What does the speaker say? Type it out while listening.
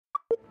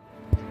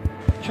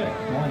Check.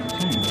 1, 2,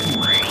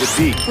 3. The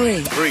D.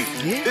 Brief.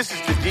 Brief. This is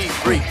the D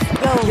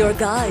Brief. Your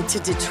guide to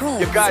Detroit.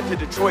 Your guide to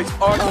Detroit's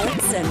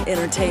arts and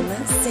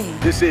entertainment scene.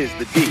 This is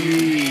the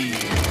D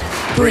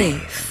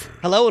Brief.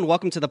 Hello and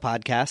welcome to the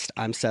podcast.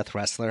 I'm Seth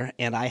Ressler,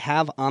 and I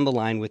have on the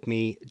line with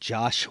me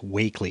Josh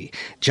Wakely.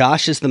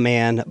 Josh is the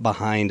man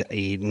behind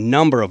a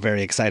number of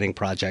very exciting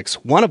projects,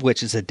 one of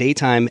which is a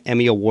daytime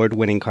Emmy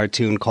Award-winning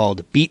cartoon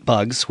called Beat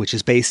Bugs, which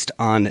is based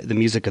on the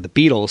music of the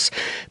Beatles.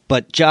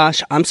 But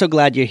Josh, I'm so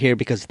glad you're here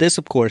because this,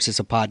 of course, is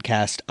a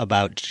podcast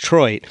about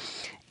Detroit.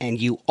 And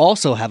you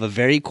also have a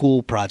very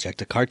cool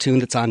project, a cartoon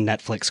that's on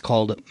Netflix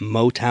called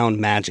Motown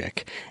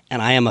Magic.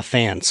 And I am a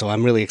fan, so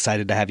I'm really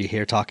excited to have you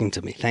here talking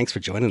to me. Thanks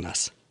for joining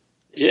us.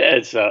 Yeah,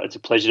 it's a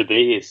pleasure to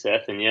be here,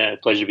 Seth. And yeah, a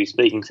pleasure to be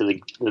speaking to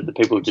the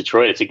people of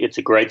Detroit. It's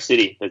a great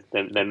city.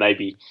 There may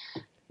be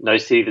no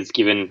city that's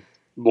given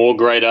more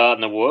great art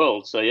in the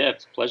world. So yeah,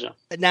 it's a pleasure.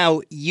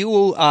 Now,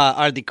 you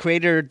are the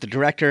creator, the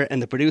director,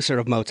 and the producer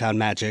of Motown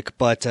Magic,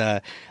 but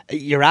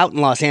you're out in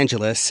Los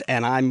Angeles,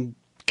 and I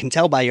can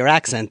tell by your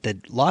accent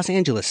that Los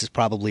Angeles is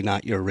probably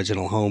not your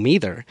original home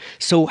either.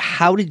 So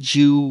how did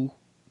you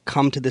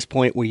come to this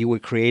point where you were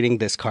creating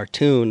this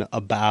cartoon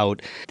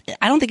about,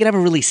 I don't think it ever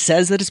really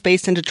says that it's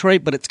based in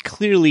Detroit, but it's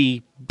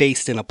clearly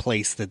based in a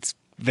place that's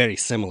very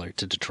similar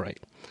to Detroit.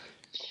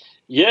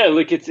 Yeah,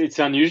 look, it's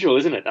unusual,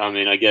 isn't it? I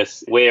mean, I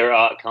guess where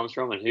art comes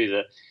from and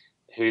who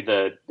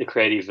the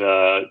creative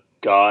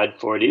guide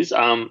for it is.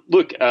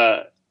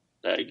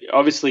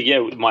 Obviously,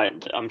 yeah.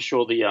 I'm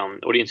sure the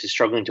audience is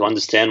struggling to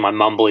understand my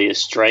mumbly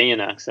Australian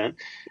accent.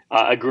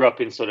 I grew up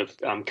in sort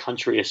of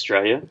country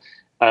Australia,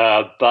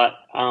 but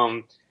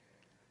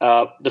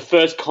the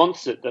first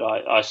concert that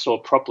I saw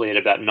properly at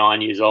about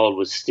 9 years old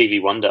was Stevie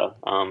Wonder.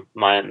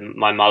 My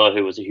mother,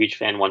 who was a huge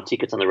fan, won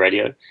tickets on the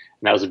radio, and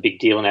that was a big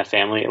deal in our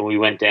family. And we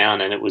went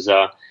down, and it was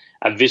a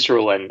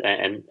visceral and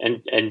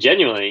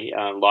genuinely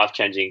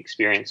life-changing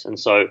experience. And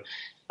so.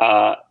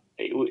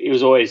 It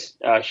was always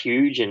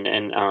huge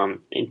and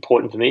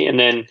important for me. And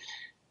then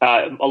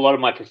a lot of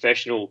my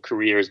professional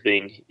career has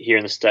been here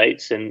in the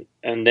States. And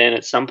then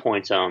at some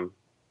point,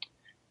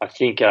 I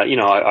think,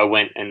 I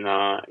went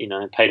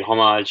and, paid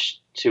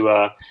homage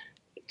to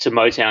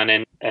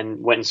Motown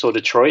and went and saw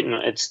Detroit, and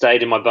it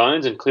stayed in my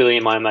bones and clearly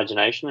in my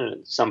imagination.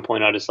 And at some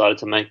point I decided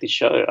to make this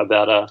show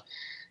about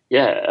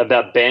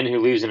Ben, who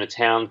lives in a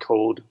town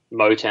called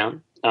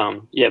Motown.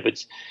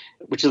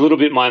 Which is a little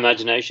bit my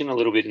imagination, a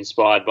little bit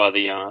inspired by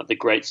the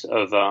greats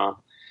of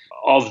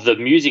the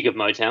music of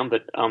Motown,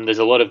 but there's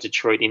a lot of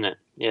Detroit in it.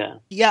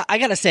 Yeah, I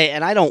gotta say,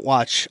 and I don't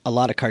watch a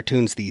lot of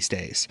cartoons these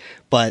days,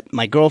 but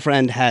my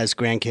girlfriend has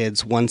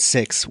grandkids, one's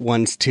 6,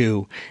 one's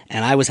 2,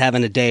 and I was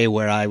having a day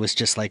where I was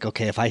just like,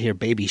 okay, if I hear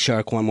Baby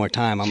Shark one more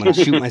time, I'm gonna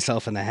shoot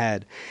myself in the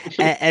head.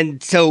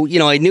 And so,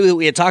 I knew that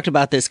we had talked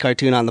about this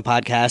cartoon on the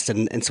podcast,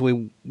 and so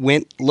we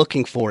went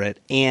looking for it.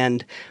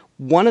 And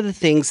one of the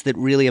things that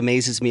really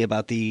amazes me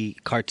about the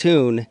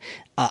cartoon,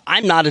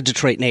 I'm not a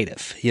Detroit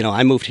native.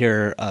 I moved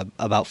here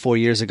about 4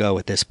 years ago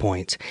at this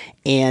point,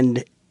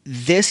 and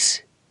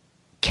this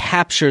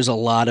captures a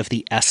lot of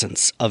the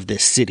essence of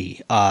this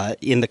city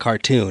in the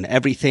cartoon.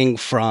 Everything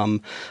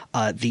from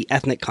the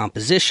ethnic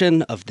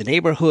composition of the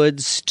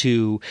neighborhoods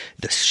to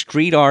the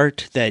street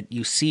art that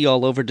you see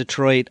all over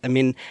Detroit. I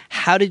mean,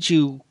 how did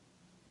you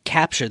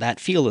capture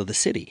that feel of the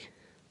city?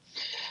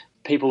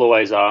 People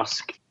always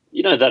ask,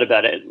 that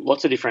about it.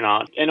 Lots of different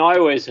art, and I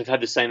always have had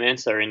the same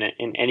answer in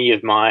any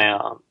of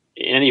my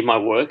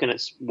work, and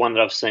it's one that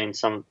I've seen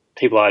some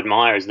people I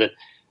admire. Is that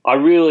I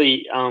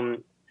really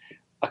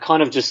I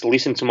kind of just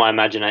listen to my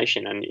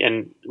imagination,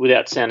 and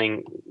without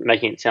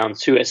making it sound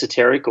too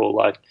esoteric or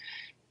like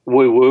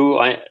woo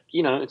woo.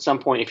 At some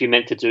point, if you're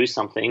meant to do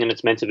something and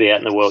it's meant to be out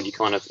in the world, you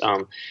kind of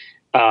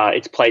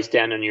it's placed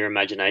down in your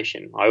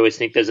imagination. I always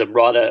think there's a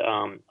writer.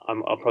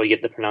 I'll probably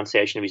get the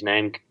pronunciation of his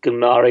name,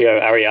 Mario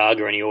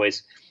Arriaga, and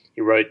he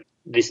wrote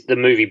the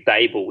movie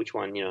Babel, which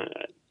won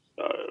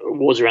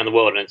awards around the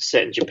world, and it's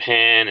set in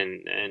Japan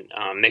and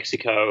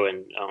Mexico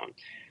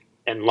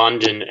and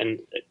London,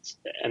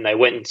 and they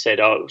went and said,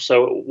 "Oh,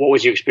 so what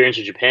was your experience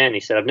of Japan?" He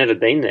said, "I've never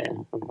been there.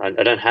 I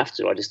don't have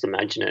to. I just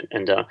imagine it."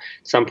 And at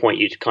some point,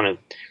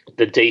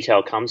 the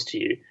detail comes to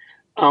you.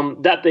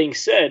 That being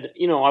said,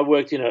 I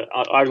worked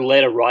I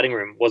led a writing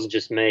room. It wasn't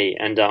just me,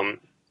 and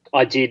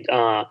I did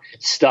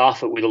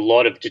staff it with a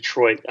lot of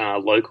Detroit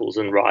locals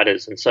and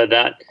writers, and so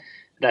that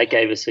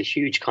gave us a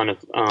huge kind of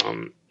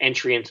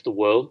entry into the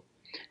world.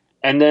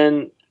 And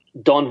then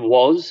Don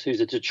Was, who's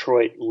a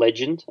Detroit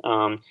legend,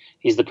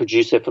 he's the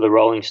producer for the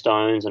Rolling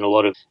Stones and a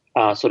lot of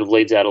sort of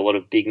leads out a lot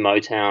of big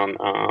Motown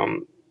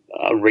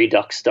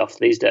Redux stuff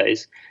these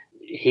days.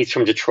 He's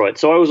from Detroit,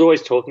 so I was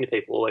always talking to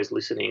people, always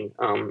listening,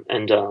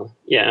 and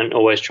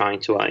always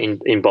trying to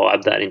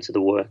imbibe that into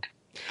the work.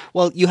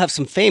 Well, you have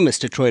some famous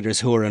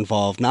Detroiters who are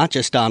involved, not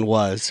just Don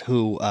Was,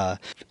 who,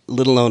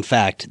 little known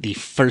fact, the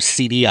first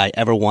CD I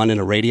ever won in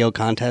a radio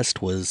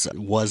contest was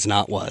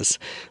Not Was.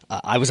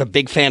 I was a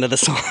big fan of the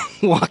song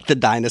Walk the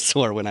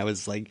Dinosaur when I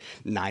was like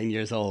 9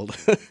 years old.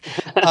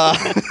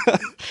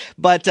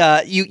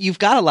 But you've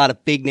got a lot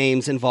of big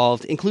names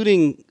involved,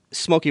 including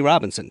Smokey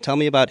Robinson. Tell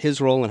me about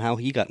his role and how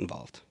he got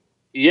involved.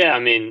 Yeah, I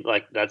mean,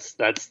 like that's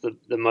the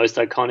most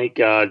iconic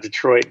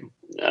Detroit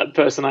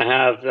person I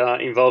have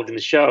involved in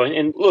the show.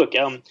 And look,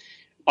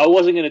 I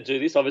wasn't going to do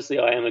this. Obviously,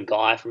 I am a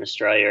guy from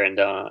Australia, and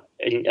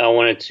I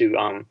wanted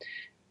to.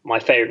 My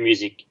favorite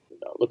music.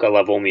 Look, I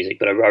love all music,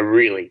 but I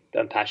really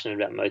am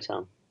passionate about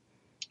Motown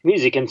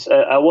music, and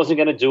I wasn't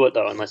going to do it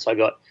though unless I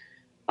got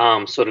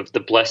sort of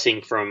the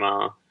blessing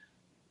from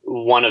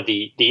one of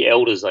the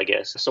elders, I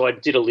guess. So I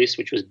did a list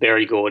which was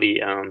Berry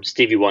Gordy,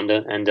 Stevie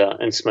Wonder,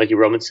 and Smokey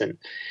Robinson.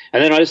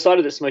 And then I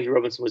decided that Smokey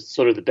Robinson was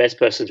sort of the best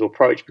person to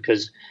approach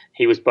because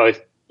he was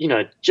both,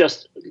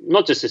 just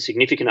not just a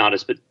significant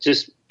artist, but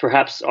just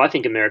perhaps I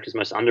think America's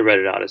most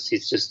underrated artist.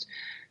 He's just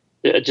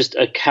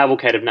a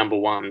cavalcade of number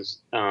ones,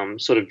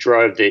 sort of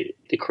drove the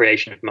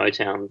creation of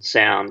Motown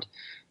sound,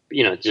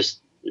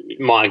 just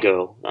My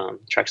Girl,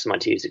 Tracks of My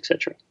Tears,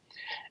 etc.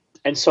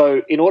 And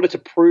so in order to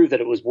prove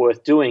that it was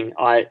worth doing,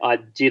 I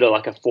did a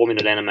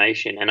 4-minute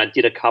animation, and I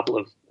did a couple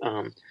of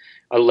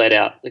I let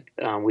out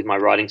with my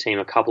writing team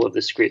a couple of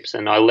the scripts,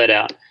 and I let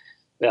out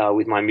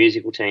with my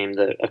musical team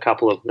a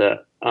couple of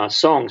the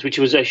songs, which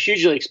was a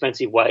hugely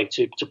expensive way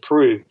to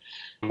prove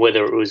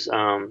whether it was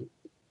going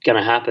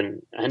to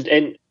happen.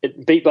 And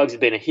Beat Bugs had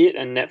been a hit,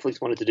 and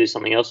Netflix wanted to do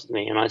something else with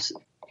me, and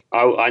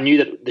I knew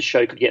that the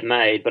show could get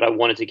made, but I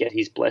wanted to get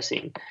his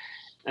blessing.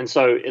 And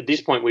so at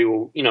this point we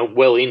were,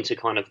 well into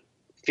kind of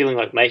feeling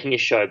like making a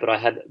show, but I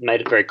had made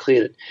it very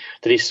clear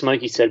that if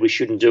Smokey said we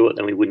shouldn't do it,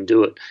 then we wouldn't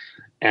do it.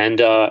 And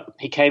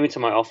he came into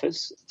my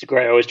office. It's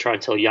great. I always try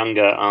and tell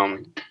younger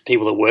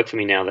people that work for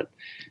me now that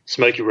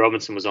Smokey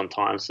Robinson was on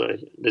time, so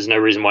there's no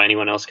reason why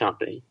anyone else can't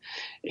be.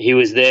 He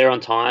was there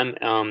on time.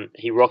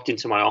 He rocked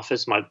into my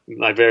office,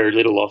 my very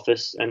little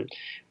office, and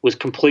was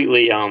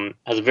completely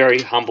has a very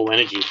humble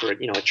energy for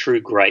a true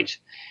great.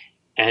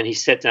 And he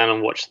sat down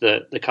and watched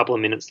the couple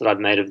of minutes that I'd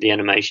made of the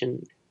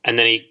animation. And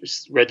then he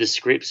read the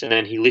scripts, and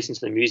then he listened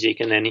to the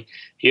music, and then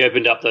he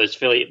opened up those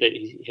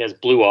he has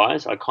blue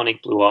eyes,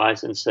 iconic blue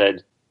eyes, and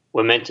said,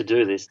 "We're meant to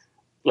do this.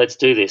 Let's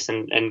do this."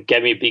 And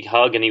gave me a big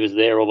hug, and he was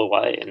there all the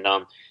way. And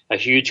a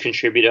huge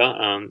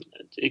contributor,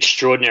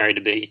 extraordinary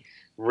to be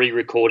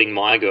re-recording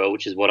My Girl,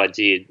 which is what I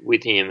did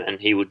with him.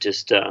 And he would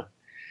just,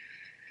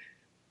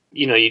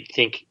 you'd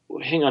think,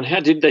 hang on, how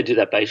did they do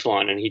that bass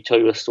line? And he'd tell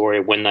you a story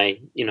of when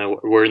they,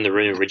 were in the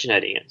room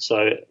originating it.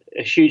 So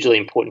a hugely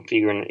important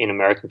figure in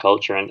American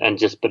culture, and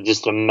just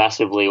a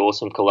massively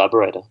awesome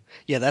collaborator.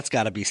 Yeah, that's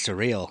got to be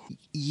surreal.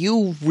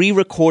 You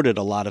re-recorded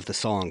a lot of the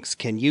songs.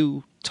 Can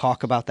you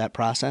talk about that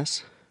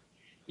process?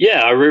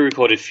 Yeah, I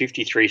re-recorded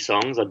 53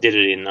 songs. I did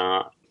it in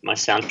my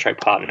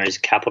soundtrack partner is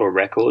Capitol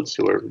Records,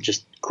 who are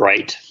just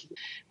great.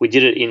 We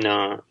did it in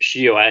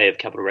Studio A of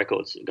Capitol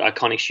Records,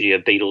 iconic studio,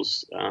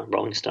 Beatles,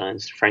 Rolling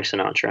Stones, Frank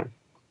Sinatra.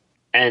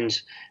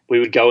 And we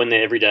would go in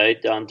there every day,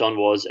 Don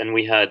Was, and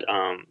we had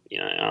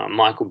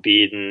Michael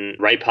Beard and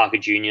Ray Parker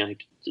Jr.,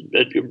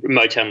 a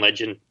Motown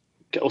legend,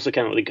 also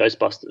came up with the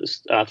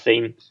Ghostbusters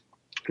theme.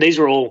 These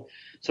were all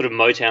sort of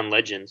Motown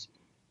legends.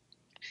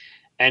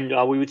 And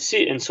we would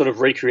sit and sort of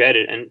recreate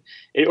it, and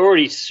it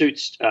already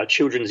suits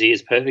children's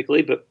ears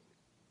perfectly, but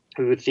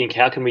we would think,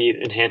 how can we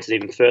enhance it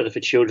even further for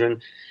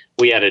children?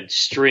 We added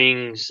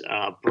strings,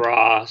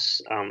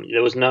 brass.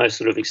 There was no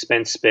sort of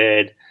expense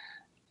spared,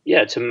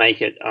 to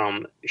make it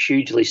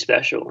hugely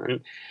special.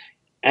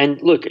 And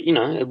look,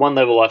 at one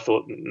level I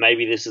thought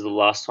maybe this is the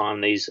last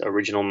time these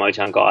original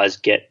Motown guys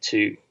get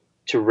to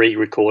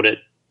re-record it.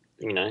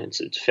 It's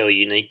a fairly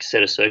unique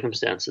set of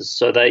circumstances.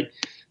 So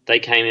they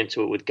came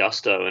into it with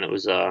gusto, and it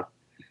was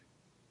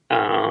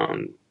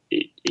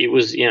it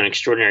was an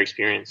extraordinary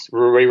experience.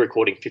 We're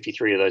re-recording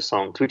 53 of those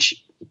songs,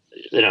 which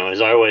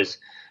as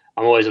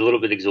I'm always a little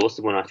bit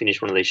exhausted when I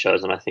finish one of these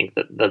shows, and I think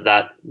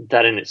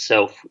that in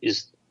itself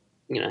is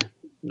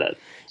that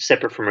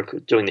separate from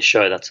doing the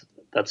show.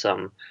 That's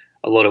a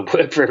lot of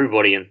work for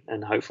everybody,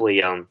 and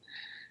hopefully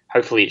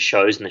it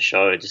shows in the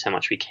show just how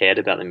much we cared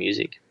about the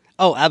music.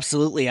 Oh,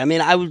 absolutely. I mean,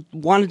 I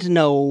wanted to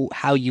know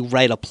how you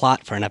write a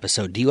plot for an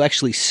episode. Do you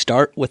actually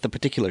start with a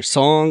particular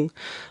song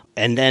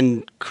and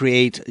then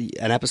create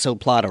an episode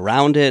plot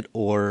around it,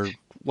 or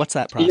what's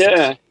that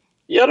process?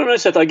 Yeah, I don't know,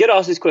 Seth. I get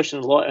asked this question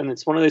a lot, and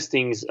it's one of those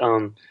things,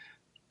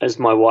 as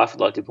my wife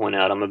would like to point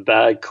out, I'm a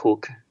bad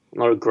cook,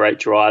 not a great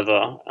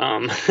driver.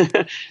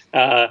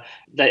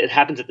 It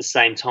happens at the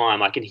same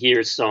time. I can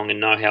hear a song and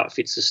know how it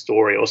fits the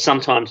story, or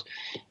sometimes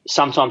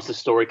the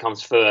story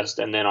comes first,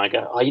 and then I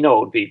go, it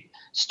would be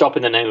Stop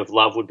in the Name of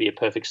Love would be a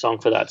perfect song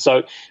for that.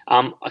 So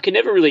I can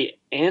never really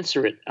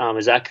answer it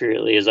as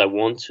accurately as I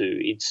want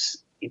to.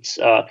 It's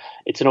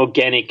an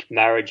organic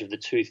marriage of the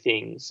two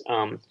things.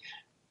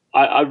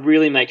 I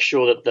really make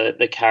sure that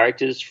the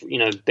characters,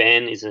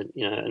 Ben is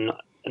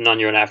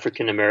you're an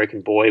African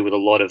American boy with a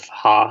lot of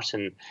heart,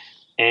 and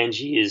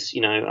Angie is,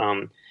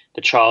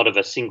 the child of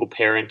a single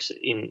parent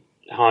in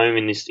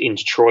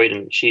Detroit,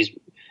 and she's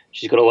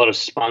got a lot of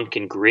spunk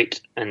and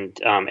grit, and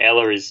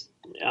Ella is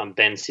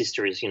Ben's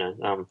sister is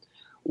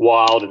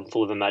wild and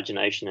full of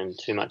imagination and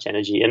too much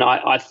energy, and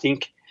I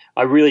think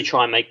I really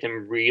try and make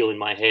them real in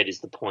my head is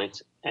the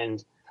point,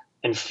 and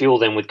fill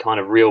them with kind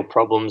of real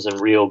problems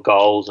and real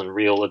goals and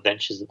real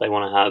adventures that they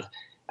want to have.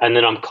 And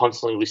then I'm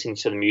constantly listening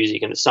to the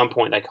music, and at some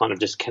point they kind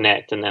of just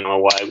connect, and then I'm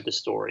away with the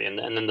story. And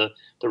then the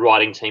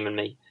writing team and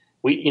me,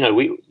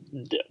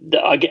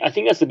 I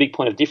think that's the big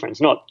point of difference.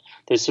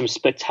 There's some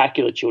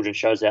spectacular children's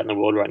shows out in the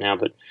world right now,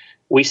 but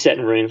we sat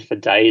in rooms for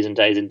days and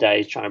days and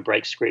days trying to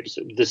break scripts,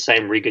 the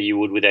same rigor you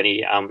would with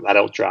any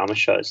adult drama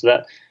show.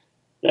 So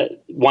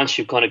that once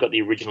you've kind of got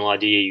the original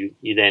idea,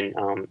 you then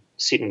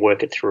sit and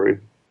work it through.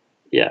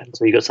 Yeah,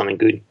 so you got something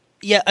good.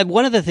 Yeah,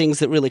 one of the things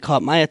that really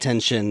caught my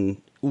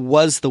attention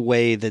was the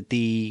way that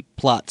the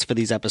plots for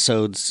these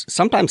episodes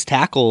sometimes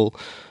tackle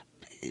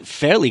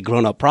fairly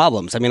grown-up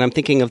problems. I mean, I'm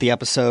thinking of the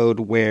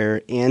episode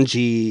where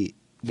Angie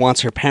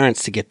wants her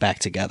parents to get back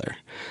together,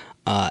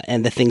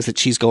 and the things that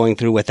she's going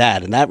through with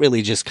that. And that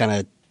really just kind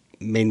of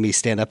made me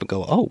stand up and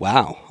go, oh,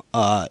 wow.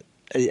 I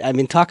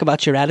mean, talk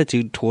about your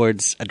attitude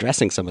towards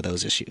addressing some of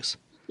those issues.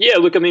 Yeah,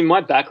 look, I mean,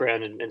 my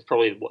background, and it's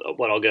probably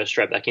what I'll go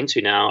straight back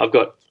into now. I've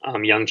got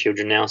young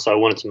children now, so I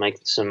wanted to make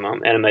some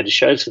animated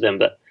shows for them,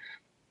 but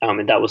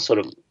and that was sort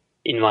of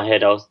in my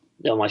head.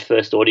 They were my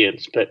first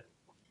audience, but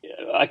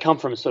I come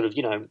from sort of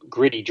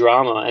gritty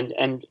drama,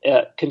 and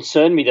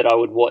concerned me that I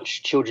would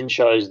watch children's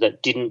shows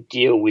that didn't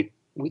deal with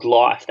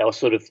life. They were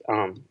sort of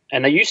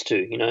and they used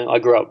to. I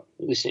grew up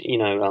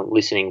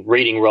listening,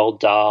 reading Roald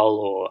Dahl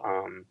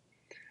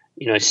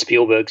or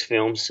Spielberg's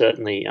films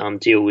certainly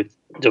deal with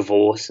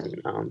divorce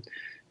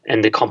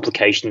and the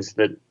complications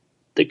that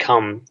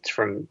come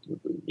from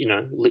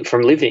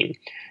from living.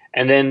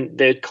 And then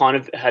there kind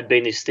of had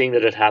been this thing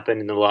that had happened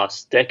in the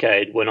last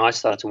decade when I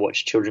started to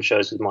watch children's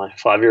shows with my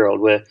 5-year-old,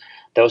 where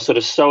they were sort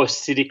of so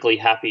acidically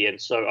happy and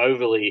so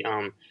overly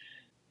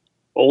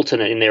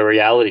alternate in their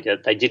reality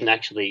that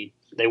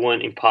they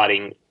weren't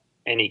imparting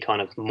any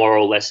kind of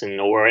moral lesson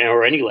or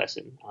any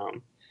lesson.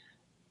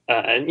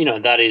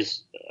 And that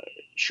is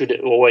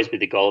should always be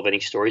the goal of any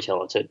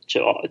storyteller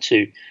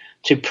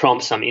to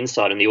prompt some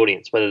insight in the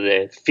audience, whether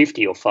they're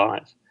 50 or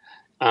 5.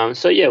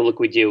 So yeah, look,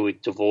 we deal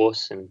with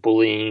divorce and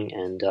bullying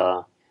and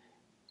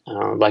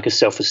lack of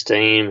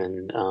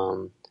self-esteem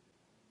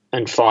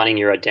and finding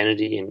your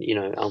identity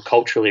and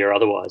culturally or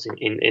otherwise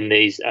in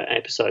these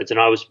episodes. And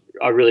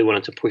I really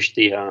wanted to push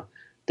the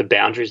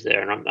boundaries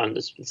there, and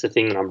it's the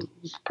thing that I'm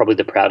probably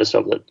the proudest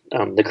of that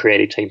the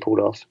creative team pulled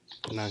off.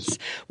 Nice.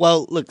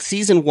 Well, look,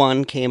 season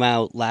 1 came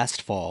out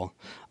last fall.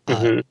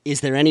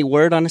 Is there any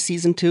word on a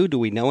season 2? Do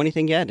we know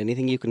anything yet?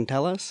 Anything you can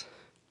tell us?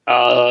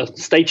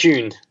 Stay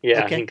tuned.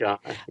 Yeah, okay. I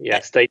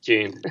think, stay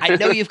tuned. I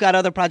know you've got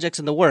other projects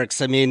in the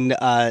works. I mean,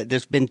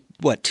 there's been,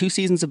 2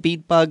 seasons of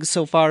Beat Bugs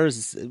so far?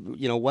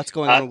 What's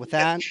going on with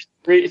that?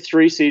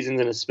 Three seasons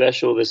and a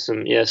special. There's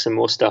some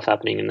more stuff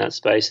happening in that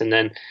space. And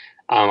then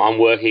I'm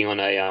working on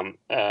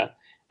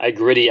a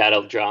gritty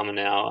adult drama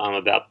now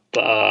about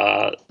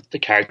the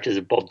characters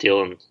of Bob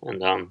Dylan.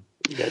 And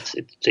it's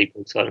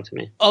deeply exciting to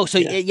me. Oh, so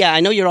yeah, I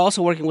know you're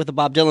also working with the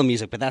Bob Dylan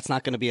music, but that's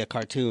not going to be a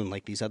cartoon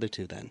like these other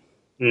 2 then.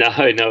 No,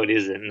 it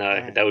isn't. No,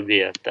 right. That'd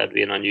be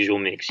an unusual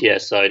mix. Yeah,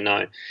 so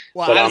no.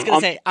 Well, but, I was going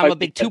to say I'm a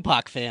big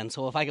Tupac fan,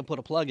 so if I could put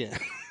a plug in.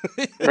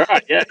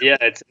 Right. Yeah.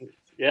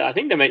 I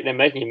think they're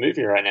making a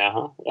movie right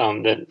now,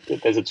 huh?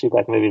 There's a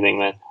Tupac movie being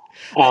made.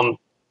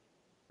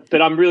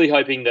 But I'm really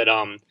hoping that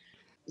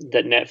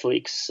that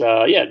Netflix,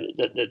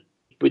 that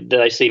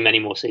they see many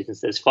more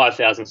seasons. There's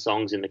 5,000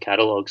 songs in the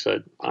catalog,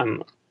 so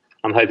I'm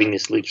hoping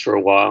this lives for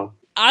a while.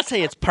 I'd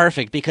say it's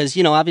perfect because,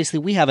 obviously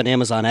we have an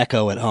Amazon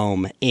Echo at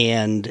home,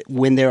 and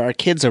when there are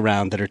kids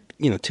around that are,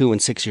 2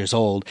 and 6 years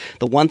old,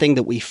 the one thing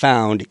that we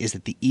found is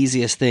that the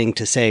easiest thing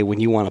to say when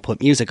you want to put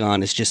music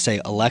on is just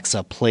say,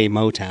 Alexa, play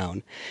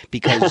Motown,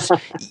 because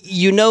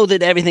you know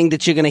that everything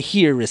that you're going to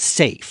hear is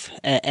safe,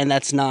 and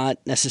that's not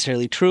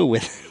necessarily true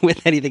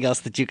with anything else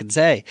that you can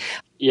say.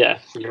 Yeah,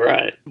 you're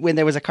right. When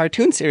there was a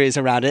cartoon series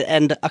around it,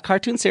 and a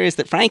cartoon series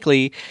that,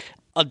 frankly,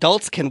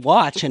 adults can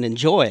watch and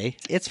enjoy,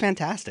 it's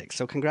fantastic.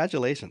 So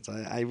congratulations.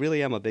 I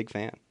really am a big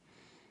fan.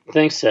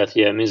 Thanks, Seth.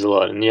 Yeah, it means a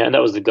lot. And yeah,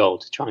 that was the goal,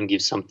 to try and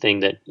give something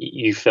that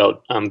you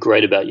felt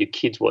great about your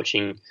kids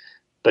watching,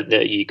 but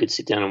that you could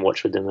sit down and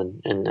watch with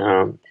them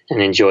and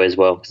enjoy as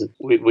well. Because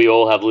we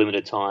all have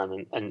limited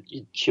time, and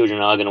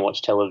children are going to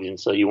watch television,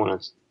 so you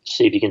want to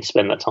see if you can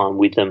spend that time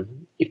with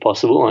them if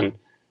possible and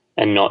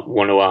not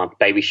want to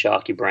baby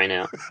shark your brain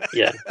out.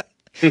 Yeah.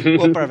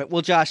 Well, perfect.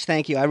 Well, Josh,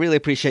 thank you. I really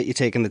appreciate you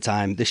taking the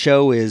time. The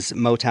show is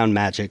Motown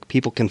Magic.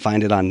 People can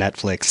find it on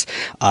Netflix.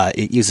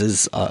 It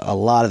uses a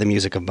lot of the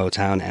music of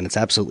Motown, and it's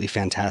absolutely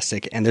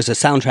fantastic. And there's a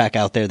soundtrack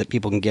out there that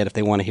people can get if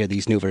they want to hear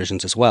these new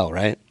versions as well,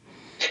 right?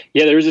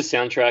 Yeah, there is a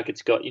soundtrack.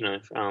 It's got,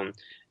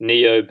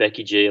 Neo,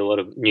 Becky G, a lot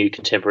of new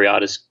contemporary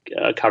artists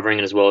covering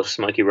it, as well as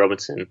Smokey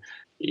Robinson.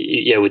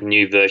 with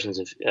new versions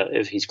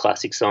of his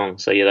classic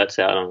songs. So yeah, that's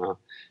out on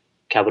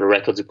Capitol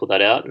Records. To put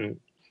that out, and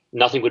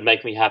nothing would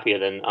make me happier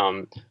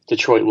than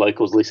Detroit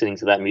locals listening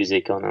to that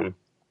music on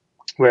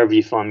wherever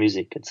you find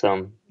music. It's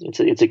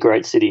a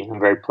great city. I'm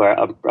very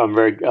proud. I'm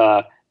very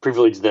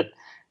privileged that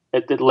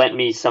it lent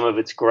me some of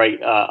its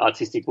great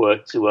artistic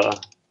work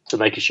to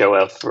make a show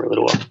out for a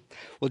little while.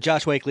 Well,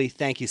 Josh Wakely,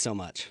 thank you so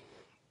much.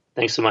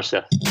 Thanks so much,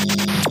 Seth.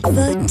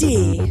 The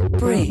D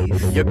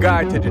Brief. Your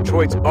guide to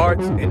Detroit's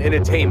arts and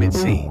entertainment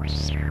scene.